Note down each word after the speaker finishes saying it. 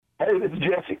Hey, this is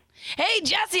Jesse. Hey,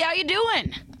 Jesse, how you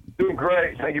doing? Doing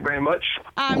great. Thank you very much.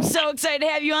 I'm so excited to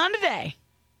have you on today.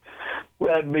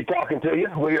 Glad to be talking to you.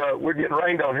 We're getting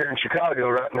rained on here in Chicago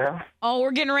right now. Oh,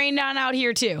 we're getting rained on out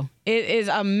here, too. It is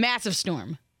a massive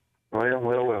storm.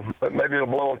 Well, but maybe it'll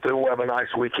blow through. We'll have a nice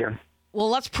weekend. Well,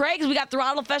 let's pray because we got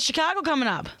Throttle Fest Chicago coming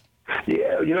up.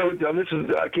 Yeah, this is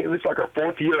like our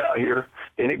fourth year out here,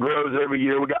 and it grows every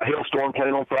year. We got Hailstorm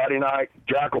playing on Friday night,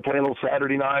 Jackyl playing on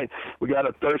Saturday night. We got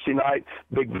a Thursday night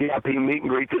big VIP meet and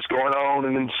greet that's going on,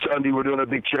 and then Sunday we're doing a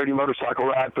big charity motorcycle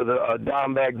ride for the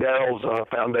Dimebag Darrell's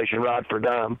Foundation Ride for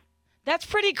Dime. That's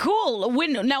pretty cool.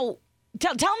 Now,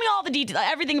 tell me all the details,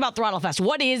 everything about Throttle Fest.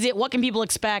 What is it? What can people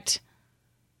expect?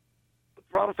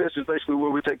 Throttle Fest is basically where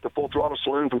we take the Full Throttle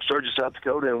Saloon from Sturgis, South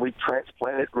Dakota, and we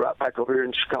transplant it right back over here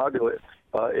in Chicago at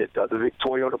the Vic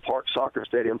Toyota Park Soccer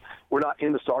Stadium. We're not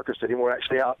in the soccer stadium. We're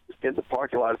actually out in the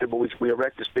parking lot there, but we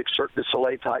erect this big Cirque du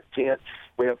Soleil type tent.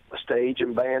 We have a stage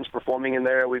and bands performing in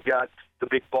there. We've got the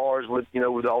big bars with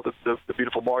all the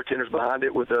beautiful bartenders behind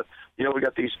it. We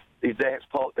got these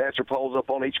dancer poles up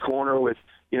on each corner with,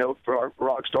 for our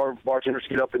rock star bartenders to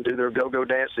get up and do their go-go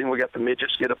dancing. We got the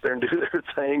midgets get up there and do their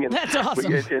thing. And that's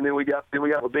awesome. And then we got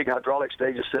a big hydraulic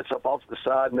stage that sets up off to the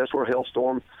side, and that's where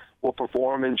Hailstorm will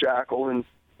perform, and Jackyl, and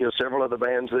several other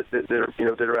bands that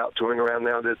are out touring around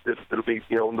now that'll be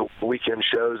on the weekend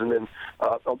shows. And then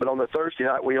but on the Thursday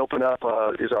night we open up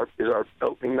is our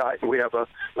opening night, and we have a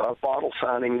bottle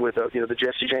signing with the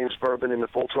Jesse James bourbon and the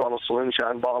Full Throttle Saloon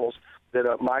Shine bottles that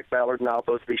Mike Ballard and I'll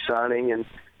both be signing. And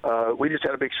we just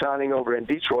had a big signing over in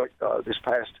Detroit this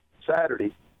past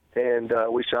Saturday, and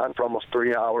we signed for almost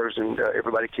 3 hours, and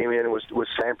everybody came in and was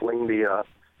sampling the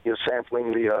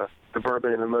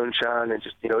bourbon and the moonshine, and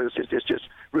it's just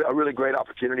a really great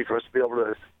opportunity for us to be able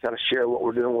to kind of share what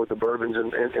we're doing with the bourbons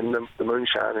and the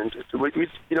moonshine, and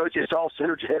it's all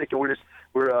synergetic, and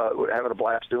we're having a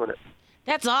blast doing it.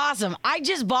 That's awesome. I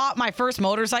just bought my first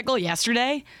motorcycle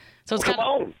yesterday, so it's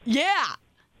yeah.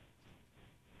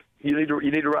 You need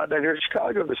to ride down here in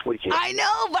Chicago this weekend. I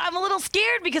know, but I'm a little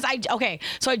scared because I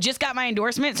just got my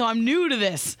endorsement, so I'm new to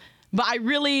this. But I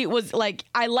really was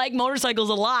I like motorcycles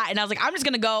a lot, and I was like, I'm just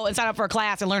going to go and sign up for a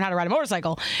class and learn how to ride a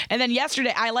motorcycle. And then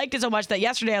yesterday, I liked it so much that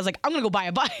yesterday I was like, I'm going to go buy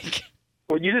a bike.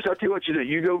 Well, I'll tell you what you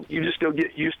do. You just go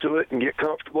get used to it and get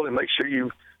comfortable and make sure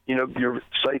you're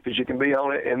safe as you can be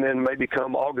on it. And then maybe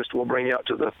come August, we'll bring you out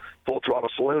to the Full Throttle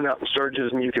Saloon out in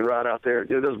Sturgis, and you can ride out there.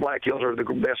 Those Black Hills are the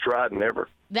best riding ever.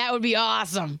 That would be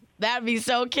awesome. That would be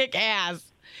so kick-ass.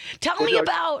 Tell me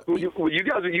about... Well, you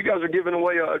guys are giving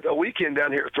away a weekend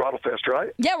down here at Throttle Fest,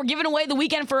 right? Yeah, we're giving away the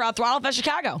weekend for Throttle Fest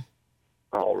Chicago.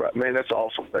 All right, man, that's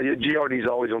awesome. GRD's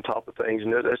always on top of things,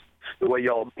 and that's the way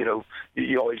y'all,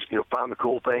 you always, find the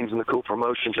cool things and the cool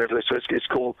promotions and everything. So it's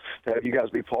cool to have you guys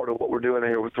be part of what we're doing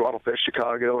here with Throttle Fest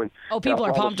Chicago. And people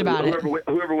are pumped about it.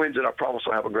 Whoever wins it, I promise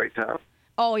will have a great time.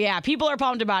 Oh, yeah, people are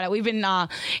pumped about it. We've been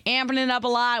amping it up a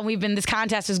lot, and this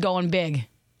contest is going big.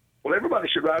 Well, everybody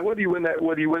should ride. Whether you win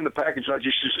the package,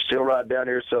 you should still ride down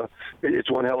here. So it's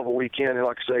one hell of a weekend, and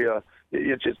like I say,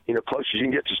 it's just close as you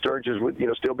can get to Sturgis with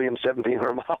still being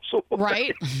 1,700 miles away.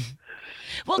 Right.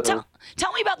 Well, so,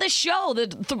 tell me about this show,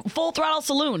 the Full Throttle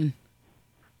Saloon.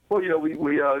 Well, we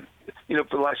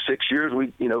for the last 6 years,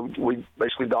 we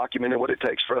basically documented what it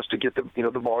takes for us to get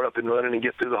the bar up and running and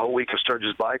get through the whole week of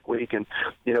Sturgis Bike Week, and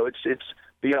it's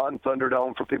beyond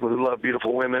Thunderdome for people who love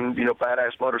beautiful women,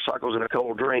 badass motorcycles and a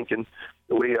cold drink. And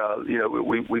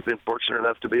we've been fortunate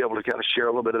enough to be able to kind of share a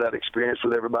little bit of that experience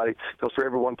with everybody. Because for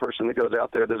every one person that goes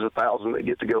out there, there's 1,000 that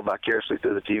get to go vicariously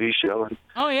through the TV show. And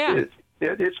oh yeah,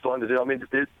 it's fun to do. I mean,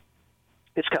 it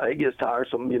gets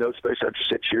tiresome, especially after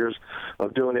 6 years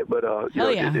of doing it. But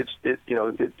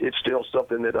it's still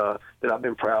something that I've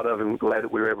been proud of and glad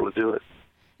that we were able to do it.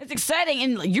 It's exciting,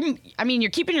 and you're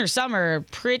keeping your summer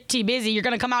pretty busy. You're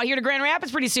going to come out here to Grand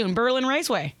Rapids pretty soon, Berlin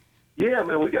Raceway. Yeah,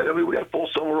 man, we got a full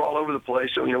summer all over the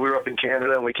place. So we were up in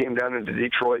Canada, and we came down into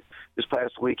Detroit this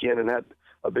past weekend and had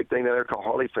a big thing down there called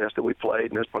Harley Fest that we played,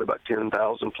 and there's probably about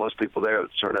 10,000 plus people there.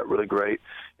 It turned out really great.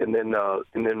 And then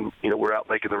we're out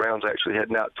making the rounds, actually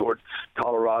heading out toward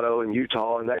Colorado and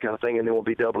Utah and that kind of thing, and then we'll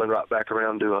be doubling right back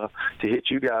around to hit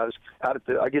you guys out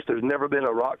at I guess there's never been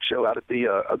a rock show out at the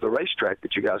racetrack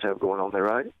that you guys have going on there,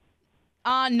 right?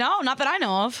 No, not that I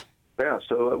know of. Yeah,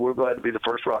 so we're glad to be the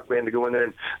first rock band to go in there,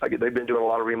 and they've been doing a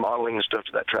lot of remodeling and stuff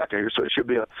to that track here, so it should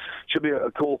be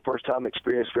a cool first time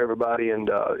experience for everybody, and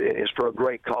it's for a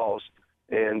great cause.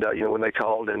 And when they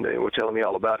called and they were telling me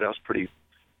all about it, I was pretty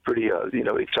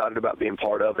excited about being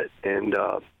part of it, and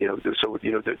to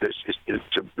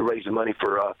raise the money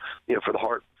for the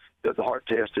heart the heart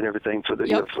test and everything for the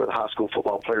for the high school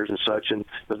football players and such. And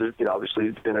there's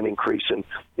obviously been an increase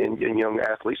in young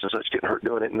athletes and such getting hurt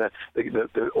doing it. And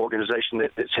the organization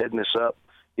that's heading this up,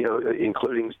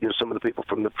 including some of the people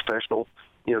from the professional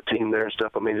team there and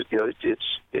stuff. I mean,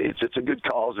 it's a good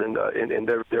cause, and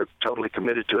they're totally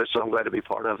committed to it. So I'm glad to be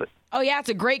part of it. Oh yeah, it's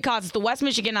a great cause. It's the West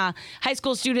Michigan high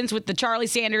school students with the Charlie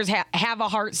Sanders Have a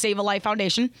Heart Save a Life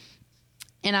Foundation.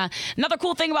 And another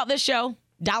cool thing about this show: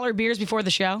 dollar beers before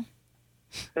the show.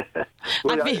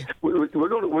 We're gonna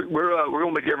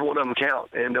make every one of them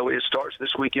count, and it starts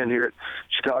this weekend here at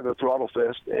Chicago Throttle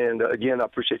Fest. And again, I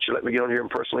appreciate you letting me get on here and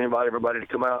personally invite everybody to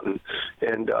come out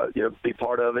and be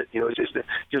part of it. It's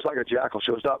just like a Jackyl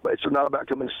show. It's not about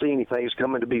coming to see anything. It's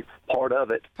coming to be part of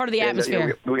it. Part of the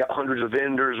atmosphere. We got hundreds of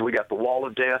vendors. We got the Wall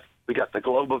of Death. We got the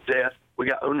Globe of Death. We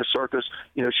got Una Circus.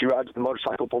 She rides the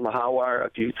motorcycle up on the high wire.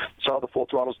 If you saw the Full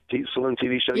Throttle Saloon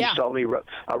TV show, you saw me.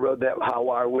 I rode that high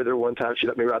wire with her one time. She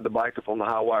let me ride the bike up on the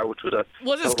high wire, which was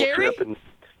Was it scary? Trip. And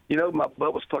my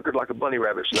butt was puckered like a bunny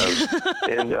rabbit's nose.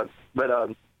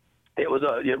 It was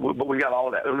but we got all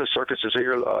of that. Una Circus is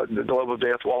here. The Globe of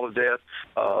Death, Wall of Death,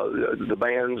 the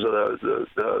bands,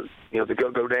 the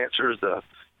go-go dancers, the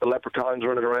leprechauns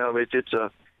running around.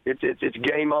 It's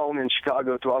game on in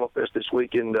Chicago Throttle Fest this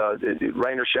weekend.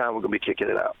 Rain or shine, we're going to be kicking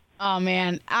it out. Oh,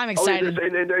 man, I'm excited.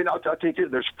 And I'll tell you,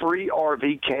 there's free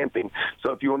RV camping.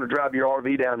 So if you want to drive your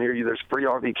RV down here, there's free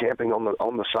RV camping on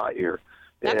the site here.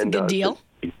 That's a good deal.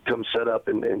 Come set up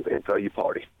and throw you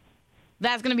party.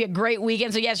 That's going to be a great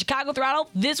weekend. So, yeah, Chicago Throttle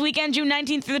this weekend, June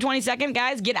 19th through the 22nd.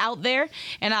 Guys, get out there.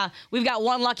 And we've got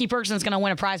one lucky person that's going to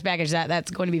win a prize package. That's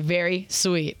going to be very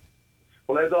sweet.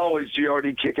 Well, as always,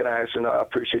 GRD kicking ass, and I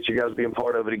appreciate you guys being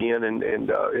part of it again.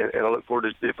 And I look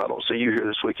forward to, if I don't see you here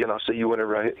this weekend, I'll see you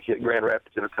whenever I hit Grand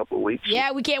Rapids in a couple of weeks.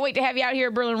 Yeah, we can't wait to have you out here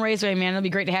at Berlin Raceway, man. It'll be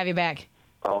great to have you back.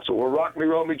 Also, we'll rock me,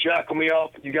 roll me, jackal me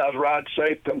off. You guys ride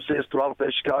safe. Come see us Throttle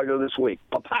Fest Chicago this week.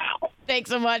 Pow. Thanks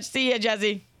so much. See you,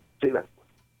 Jesse. See you, man.